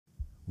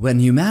When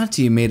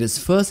humanity made its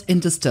first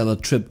interstellar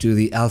trip to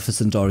the Alpha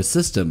Centauri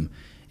system,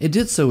 it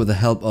did so with the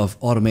help of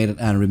automated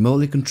and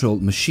remotely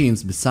controlled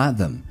machines beside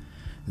them.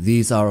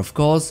 These are, of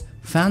course,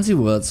 fancy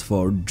words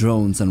for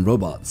drones and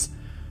robots.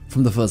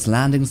 From the first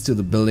landings to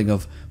the building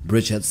of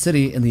Bridgehead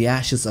City in the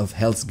ashes of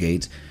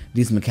Hellsgate,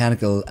 these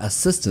mechanical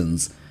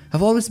assistants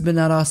have always been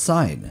at our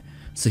side.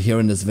 So here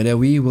in this video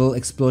we will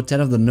explore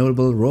 10 of the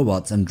notable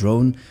robots and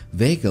drone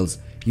vehicles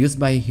used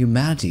by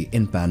humanity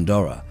in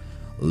Pandora.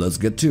 Let's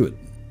get to it.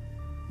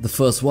 The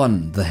first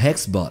one, the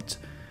Hexbot.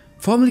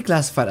 Formerly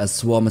classified as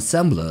swarm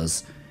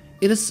assemblers,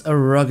 it is a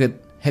rugged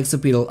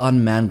hexapedal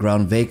unmanned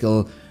ground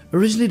vehicle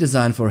originally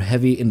designed for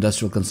heavy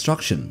industrial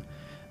construction.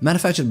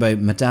 Manufactured by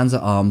Matanza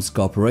Arms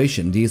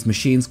Corporation, these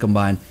machines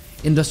combine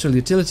industrial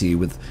utility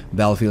with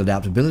battlefield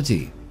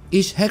adaptability.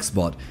 Each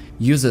Hexbot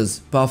uses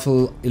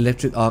powerful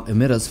electric arc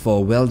emitters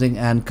for welding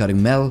and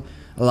cutting metal,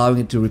 allowing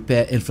it to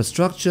repair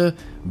infrastructure,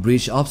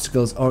 breach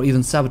obstacles, or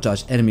even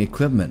sabotage enemy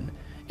equipment.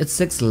 Its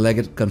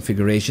six-legged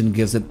configuration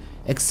gives it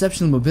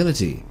exceptional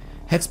mobility.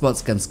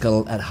 Hexbots can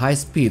scuttle at high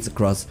speeds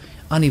across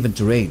uneven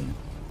terrain,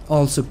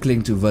 also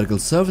cling to vertical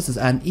surfaces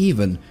and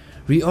even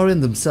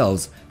reorient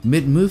themselves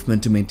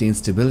mid-movement to maintain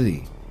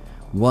stability.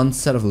 One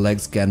set of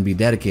legs can be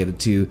dedicated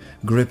to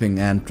gripping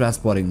and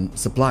transporting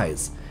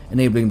supplies,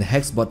 enabling the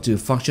Hexbot to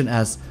function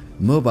as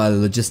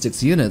mobile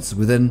logistics units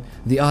within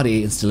the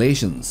RDA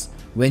installations.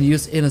 When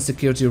used in a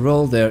security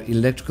role, their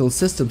electrical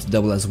systems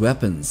double as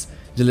weapons,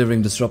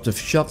 delivering disruptive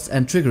shocks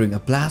and triggering a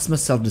plasma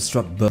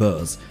self-destruct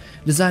burst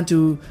designed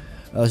to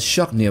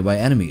shock nearby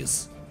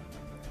enemies.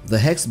 The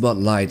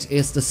Hexbot Lite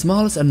is the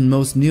smallest and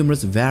most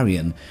numerous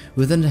variant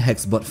within the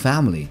Hexbot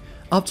family,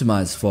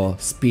 optimized for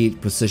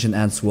speed, precision,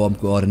 and swarm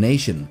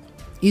coordination.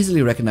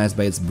 Easily recognized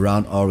by its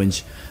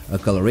brown-orange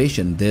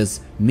coloration,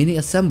 this mini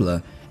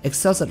assembler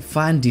excels at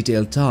fine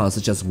detailed tasks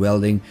such as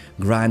welding,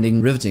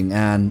 grinding, riveting,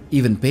 and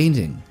even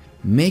painting,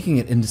 making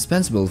it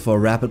indispensable for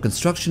rapid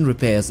construction,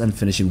 repairs, and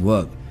finishing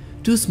work.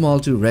 Too small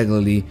to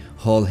regularly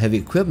haul heavy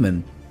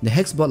equipment, the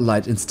Hexbot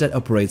Lite instead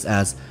operates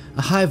as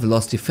a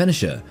high-velocity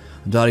finisher,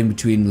 darting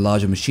between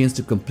larger machines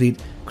to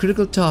complete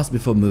critical tasks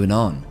before moving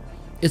on.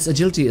 Its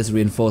agility is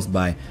reinforced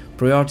by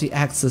priority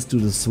access to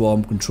the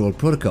swarm control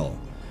protocol.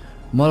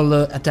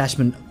 Modular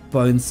attachment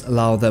points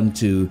allow them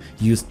to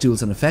use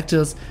tools and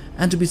effectors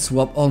and to be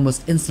swapped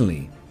almost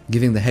instantly,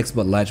 giving the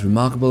Hexbot Lite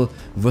remarkable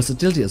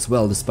versatility as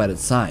well despite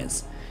its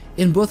size.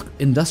 In both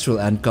industrial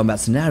and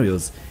combat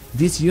scenarios,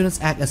 these units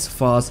act as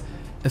fast,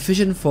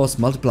 efficient force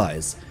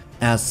multipliers,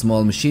 as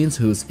small machines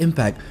whose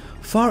impact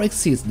far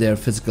exceeds their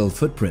physical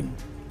footprint.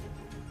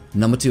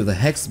 Number 2. The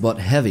Hexbot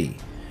Heavy.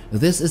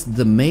 This is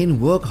the main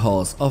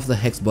workhorse of the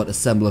Hexbot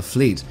assembler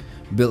fleet,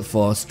 built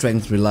for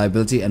strength,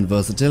 reliability, and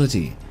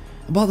versatility.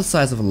 About the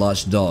size of a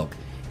large dog,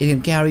 it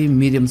can carry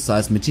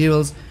medium-sized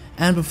materials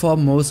and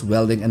perform most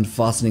welding and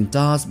fastening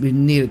tasks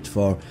needed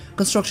for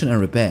construction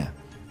and repair.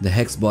 The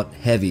Hexbot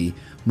Heavy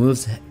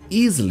moves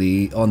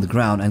easily on the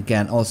ground and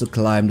can also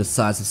climb the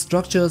sides of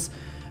structures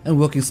and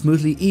working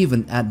smoothly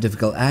even at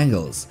difficult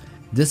angles.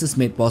 This is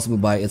made possible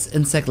by its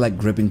insect-like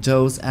gripping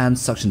toes and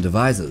suction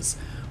devices,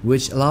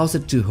 which allows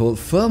it to hold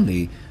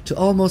firmly to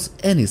almost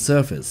any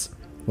surface,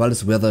 while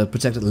its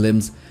weather-protected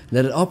limbs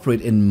let it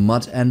operate in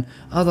mud and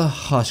other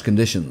harsh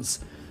conditions.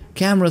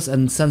 Cameras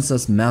and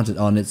sensors mounted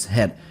on its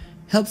head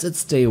helps it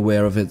stay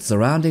aware of its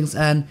surroundings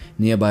and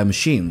nearby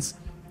machines,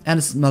 and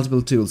its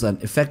multiple tools and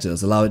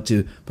effectors allow it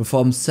to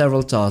perform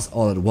several tasks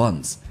all at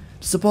once.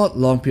 To support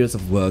long periods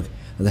of work,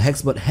 the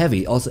Hexbot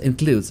Heavy also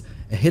includes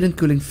a hidden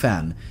cooling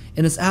fan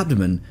in its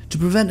abdomen to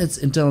prevent its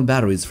internal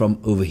batteries from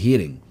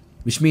overheating,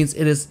 which means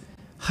it is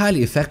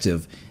highly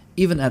effective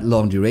even at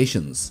long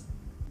durations.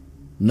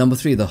 Number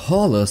 3. The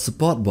Hauler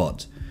Support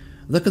Bot.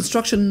 The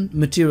construction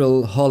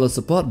material Hauler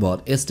Support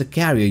Bot is the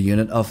carrier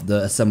unit of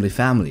the assembly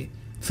family,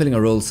 filling a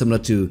role similar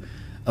to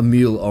a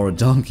mule or a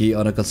donkey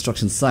on a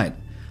construction site.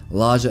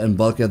 Larger and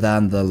bulkier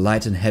than the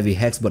light and heavy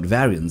Hexbot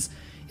variants,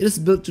 it is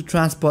built to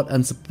transport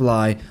and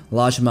supply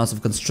large amounts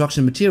of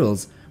construction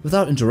materials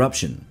without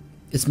interruption.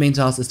 Its main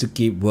task is to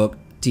keep work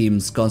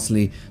teams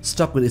constantly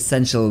stocked with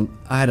essential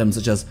items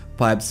such as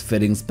pipes,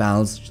 fittings,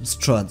 panels,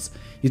 struts,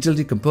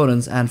 utility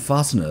components, and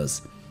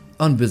fasteners.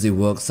 On busy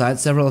work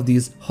sites, several of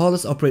these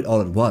haulers operate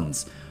all at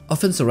once,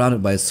 often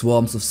surrounded by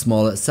swarms of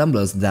smaller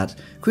assemblers that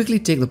quickly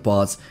take the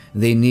parts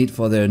they need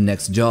for their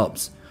next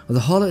jobs. The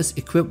hauler is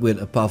equipped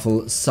with a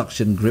powerful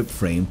suction grip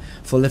frame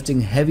for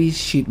lifting heavy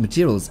sheet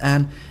materials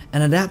and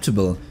an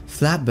adaptable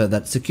flatbed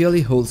that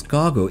securely holds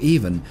cargo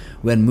even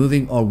when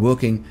moving or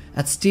working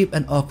at steep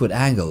and awkward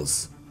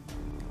angles.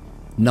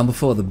 Number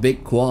 4. The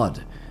Big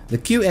Quad. The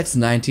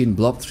QX19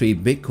 Block 3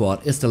 Big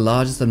Quad is the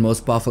largest and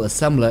most powerful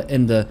assembler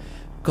in the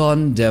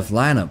ConDev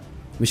lineup,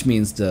 which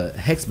means the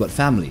Hexbot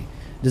family,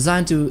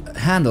 designed to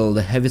handle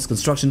the heaviest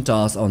construction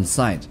tasks on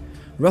site.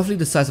 Roughly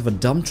the size of a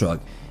dump truck,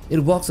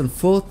 it walks on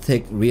 4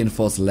 thick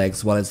reinforced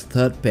legs, while its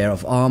third pair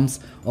of arms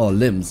or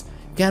limbs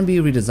can be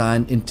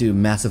redesigned into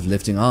massive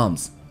lifting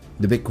arms.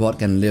 The Big Quad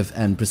can lift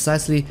and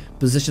precisely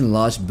position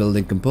large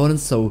building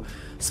components so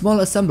small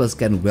assemblers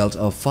can weld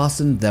or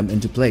fasten them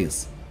into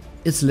place.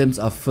 Its limbs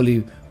are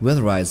fully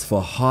weatherized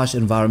for harsh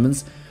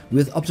environments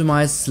with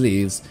optimized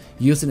sleeves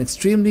used in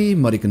extremely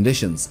muddy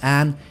conditions,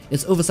 and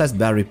its oversized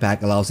battery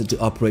pack allows it to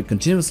operate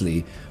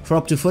continuously for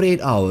up to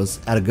 48 hours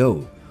at a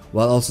go,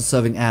 while also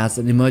serving as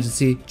an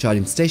emergency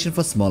charging station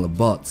for smaller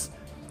bots.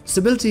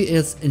 Stability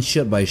is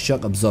ensured by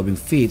shock-absorbing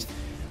feet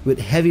with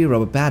heavy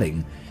rubber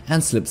padding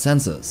and slip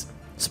sensors,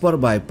 supported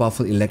by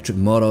powerful electric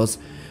motors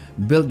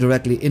built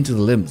directly into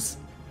the limbs.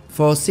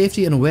 For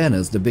safety and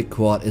awareness, the big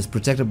quad is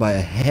protected by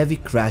a heavy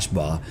crash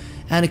bar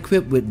and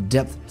equipped with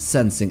depth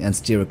sensing and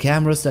stereo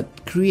cameras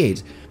that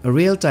create a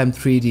real-time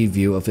 3D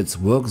view of its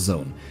work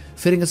zone,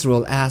 fitting its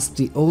role as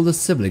the older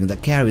sibling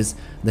that carries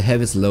the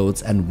heaviest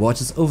loads and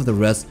watches over the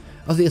rest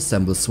of the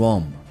assembled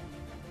swarm.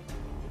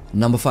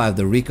 Number 5.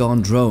 The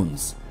Recon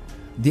Drones.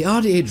 The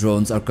RDA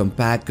drones are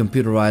compact,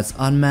 computerized,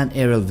 unmanned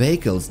aerial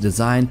vehicles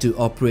designed to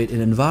operate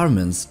in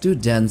environments too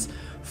dense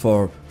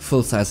for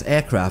full-size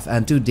aircraft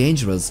and too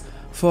dangerous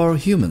for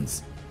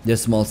humans. Their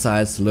small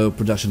size, low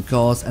production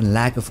costs, and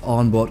lack of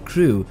onboard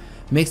crew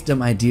makes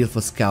them ideal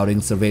for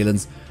scouting,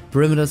 surveillance,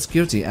 perimeter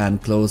security,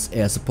 and close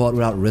air support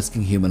without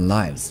risking human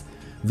lives.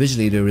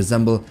 Visually, they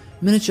resemble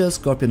miniature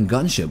Scorpion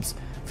gunships,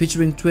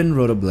 featuring twin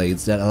rotor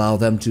blades that allow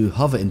them to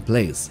hover in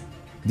place.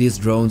 These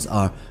drones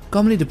are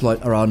commonly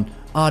deployed around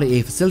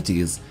RDA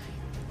facilities,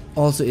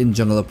 also in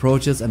jungle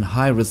approaches and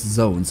high-risk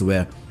zones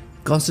where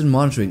constant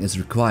monitoring is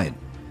required.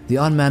 The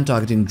Unmanned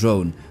Targeting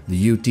Drone,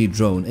 the UT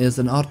drone, is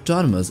an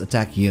autonomous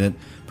attack unit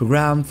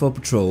programmed for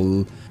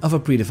patrol of a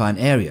predefined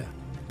area.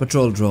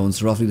 Patrol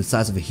drones, roughly the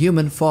size of a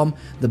human, form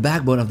the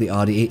backbone of the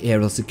RDA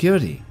aerial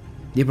security.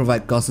 They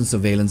provide constant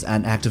surveillance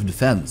and active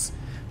defense.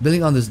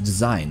 Building on this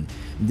design,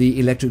 the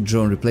electric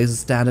drone replaces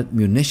standard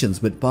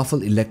munitions with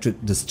powerful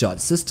electric discharge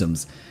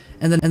systems,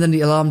 and then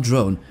the alarm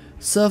drone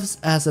serves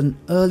as an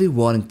early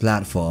warning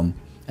platform,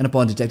 and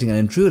upon detecting an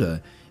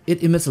intruder,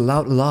 it emits a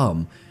loud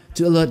alarm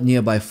to alert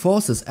nearby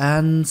forces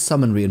and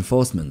summon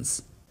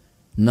reinforcements.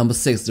 Number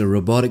 6. The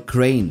Robotic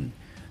Crane.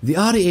 The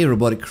RDA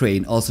robotic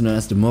crane, also known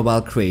as the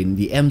mobile crane,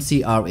 the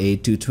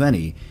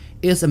MCRA-220,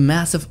 is a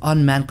massive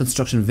unmanned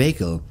construction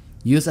vehicle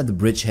used at the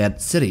Bridgehead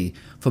city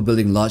for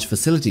building large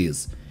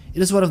facilities.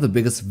 It is one of the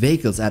biggest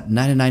vehicles at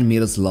 99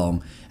 meters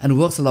long and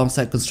works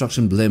alongside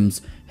construction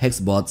blimps,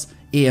 hexbots,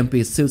 AMP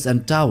suits,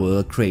 and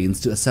tower cranes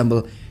to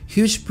assemble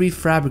huge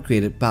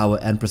prefabricated power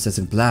and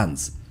processing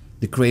plants.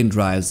 The crane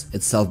drives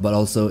itself but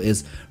also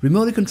is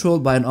remotely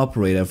controlled by an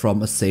operator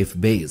from a safe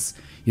base,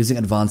 using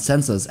advanced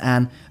sensors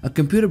and a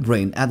computer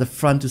brain at the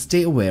front to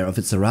stay aware of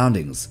its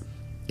surroundings.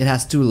 It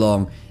has two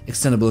long,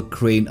 extendable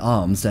crane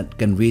arms that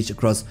can reach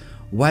across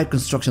wide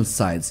construction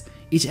sites,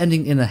 each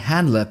ending in a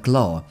handler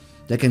claw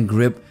that can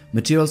grip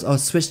materials or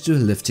switch to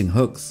lifting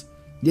hooks.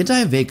 The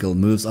entire vehicle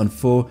moves on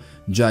 4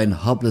 giant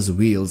hubless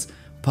wheels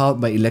powered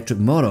by electric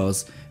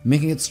motors,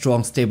 making it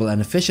strong, stable, and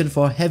efficient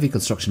for heavy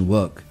construction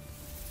work.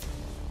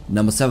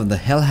 Number 7. The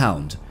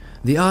Hellhound.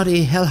 The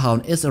RDA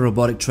Hellhound is a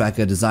robotic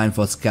tracker designed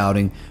for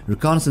scouting,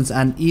 reconnaissance,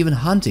 and even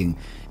hunting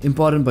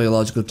important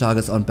biological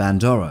targets on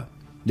Pandora.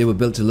 They were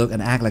built to look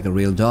and act like a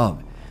real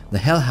dog. The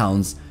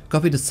Hellhounds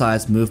copy the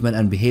size, movement,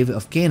 and behavior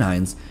of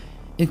canines,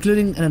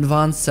 including an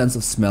advanced sense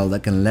of smell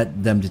that can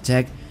let them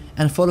detect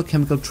and follow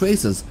chemical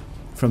traces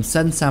from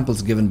scent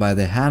samples given by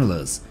their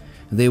handlers.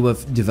 They were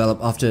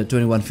developed after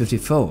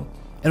 2154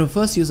 and were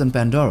first used on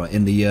Pandora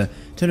in the year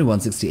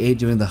 2168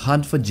 during the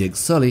hunt for Jake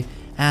Sully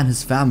and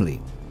his family,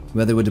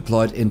 where they were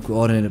deployed in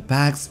coordinated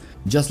packs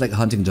just like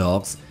hunting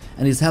dogs,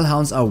 and these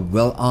hellhounds are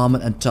well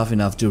armored and tough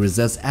enough to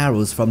resist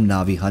arrows from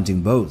Na'vi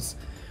hunting bows,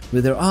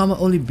 with their armor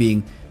only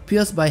being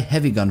pierced by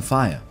heavy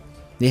gunfire.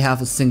 They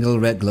have a single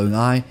red glowing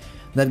eye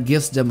that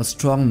gives them a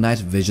strong night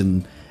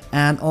vision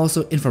and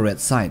also infrared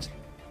sight,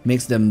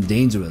 makes them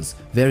dangerous,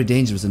 very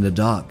dangerous in the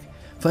dark.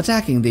 For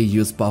attacking, they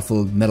use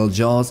powerful metal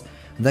jaws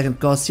that can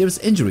cause serious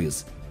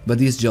injuries, but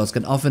these jaws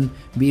can often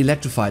be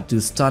electrified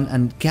to stun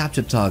and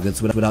capture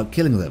targets without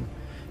killing them.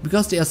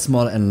 Because they are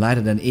smaller and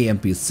lighter than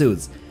AMP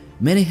suits,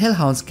 many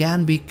hellhounds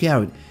can be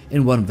carried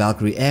in one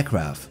Valkyrie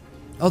aircraft,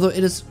 although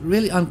it is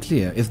really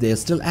unclear if they are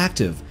still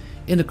active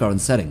in the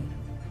current setting.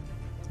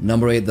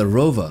 Number 8. The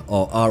Rover,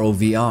 or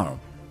ROVR.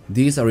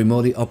 These are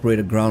remotely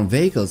operated ground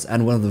vehicles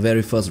and one of the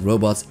very first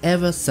robots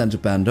ever sent to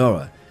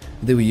Pandora.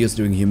 They were used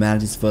during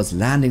humanity's first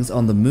landings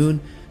on the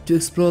moon to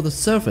explore the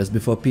surface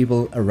before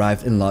people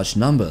arrived in large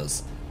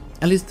numbers.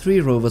 At least 3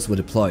 rovers were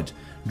deployed,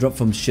 dropped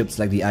from ships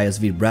like the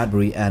ISV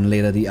Bradbury and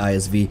later the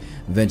ISV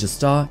Venture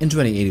Star in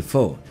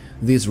 2084.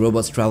 These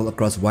robots traveled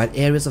across wide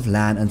areas of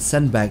land and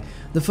sent back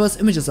the first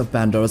images of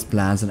Pandora's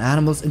plants and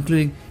animals,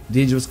 including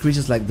dangerous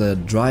creatures like the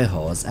dry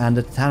horse and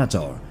the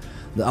Thanator.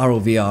 The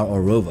ROVR,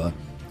 or rover,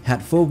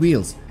 had 4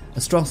 wheels,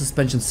 a strong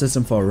suspension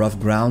system for rough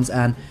grounds,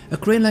 and a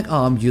crane-like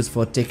arm used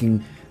for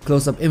taking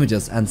close-up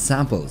images and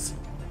samples.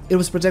 It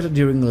was protected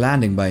during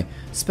landing by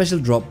special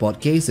drop pod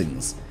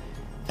casings.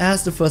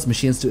 As the first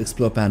machines to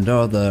explore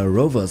Pandora, the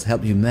rovers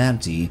helped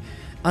humanity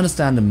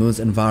understand the moon's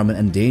environment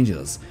and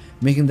dangers,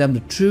 making them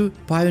the true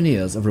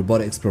pioneers of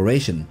robotic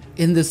exploration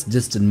in this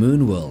distant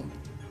moon world.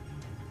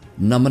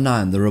 Number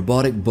 9. The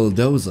Robotic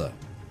Bulldozer.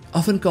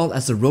 Often called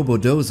as a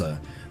robo-dozer,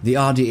 the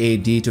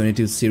RDA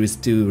D-22 Series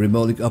 2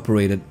 remotely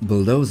operated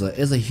bulldozer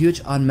is a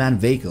huge unmanned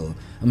vehicle,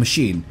 a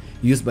machine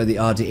used by the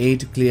RDA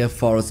to clear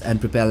forests and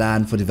prepare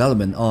land for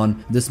development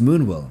on this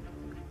moonworld.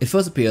 It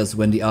first appears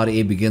when the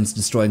RDA begins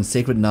destroying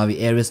sacred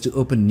Na'vi areas to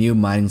open new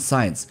mining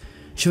sites,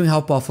 showing how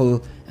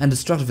powerful and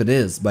destructive it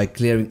is by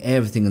clearing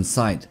everything in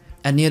sight.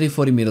 At nearly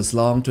 40 meters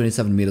long,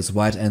 27 meters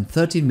wide and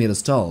 13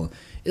 meters tall,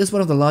 it is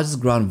one of the largest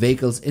ground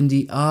vehicles in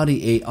the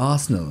RDA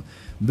arsenal,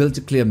 built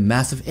to clear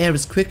massive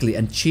areas quickly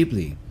and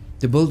cheaply.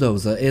 The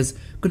bulldozer is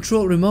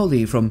controlled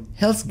remotely from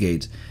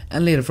Hellsgate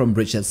and later from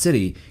Bridgehead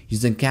City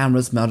using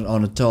cameras mounted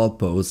on a tall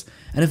post,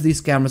 and if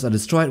these cameras are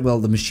destroyed, well,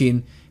 the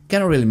machine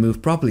cannot really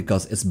move properly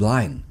because it's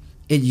blind.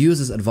 It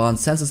uses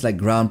advanced sensors like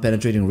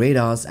ground-penetrating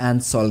radars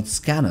and solid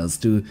scanners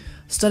to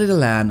study the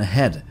land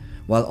ahead,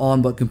 while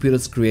onboard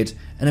computers create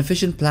an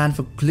efficient plan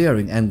for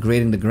clearing and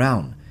grading the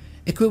ground.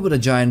 Equipped with a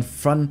giant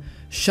front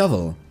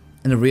shovel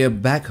and a rear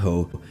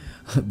backhoe,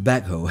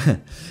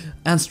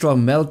 and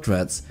strong metal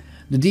treads,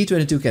 the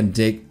D-22 can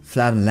dig,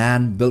 flatten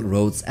land, build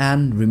roads,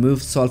 and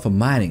remove soil for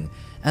mining,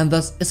 and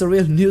thus is a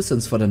real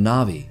nuisance for the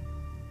Na'vi.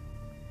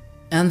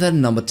 And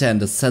then number 10,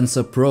 the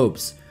sensor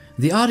probes.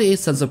 The RDA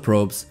sensor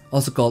probes,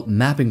 also called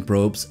mapping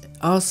probes,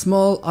 are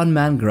small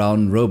unmanned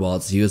ground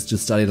robots used to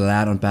study the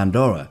land on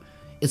Pandora.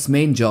 Its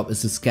main job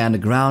is to scan the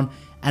ground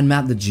and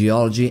map the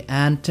geology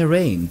and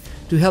terrain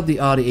to help the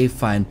RDA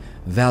find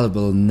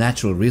valuable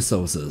natural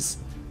resources.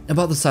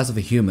 About the size of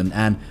a human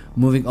and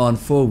moving on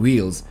 4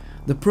 wheels,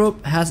 the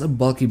probe has a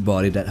bulky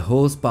body that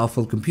holds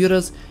powerful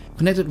computers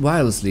connected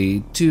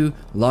wirelessly to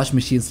large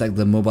machines like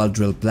the mobile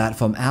drill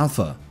platform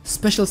Alpha.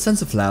 Special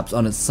sensor flaps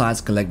on its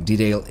sides collect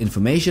detailed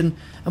information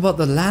about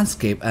the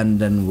landscape and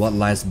then what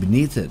lies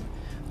beneath it.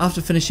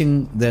 After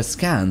finishing their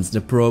scans,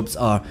 the probes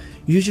are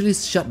usually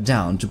shut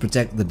down to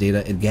protect the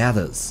data it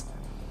gathers.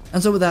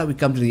 And so with that, we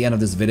come to the end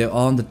of this video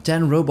on the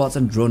 10 robots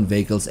and drone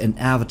vehicles in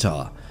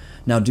Avatar.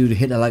 Now do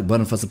hit the like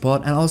button for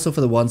support, and also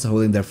for the ones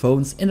holding their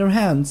phones in their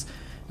hands,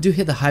 do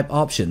hit the hype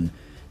option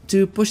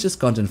to push this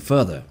content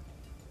further.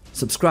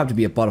 Subscribe to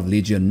be a part of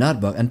Legion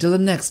Nerdbug. Until the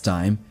next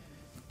time,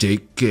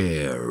 take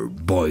care,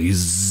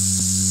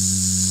 boys.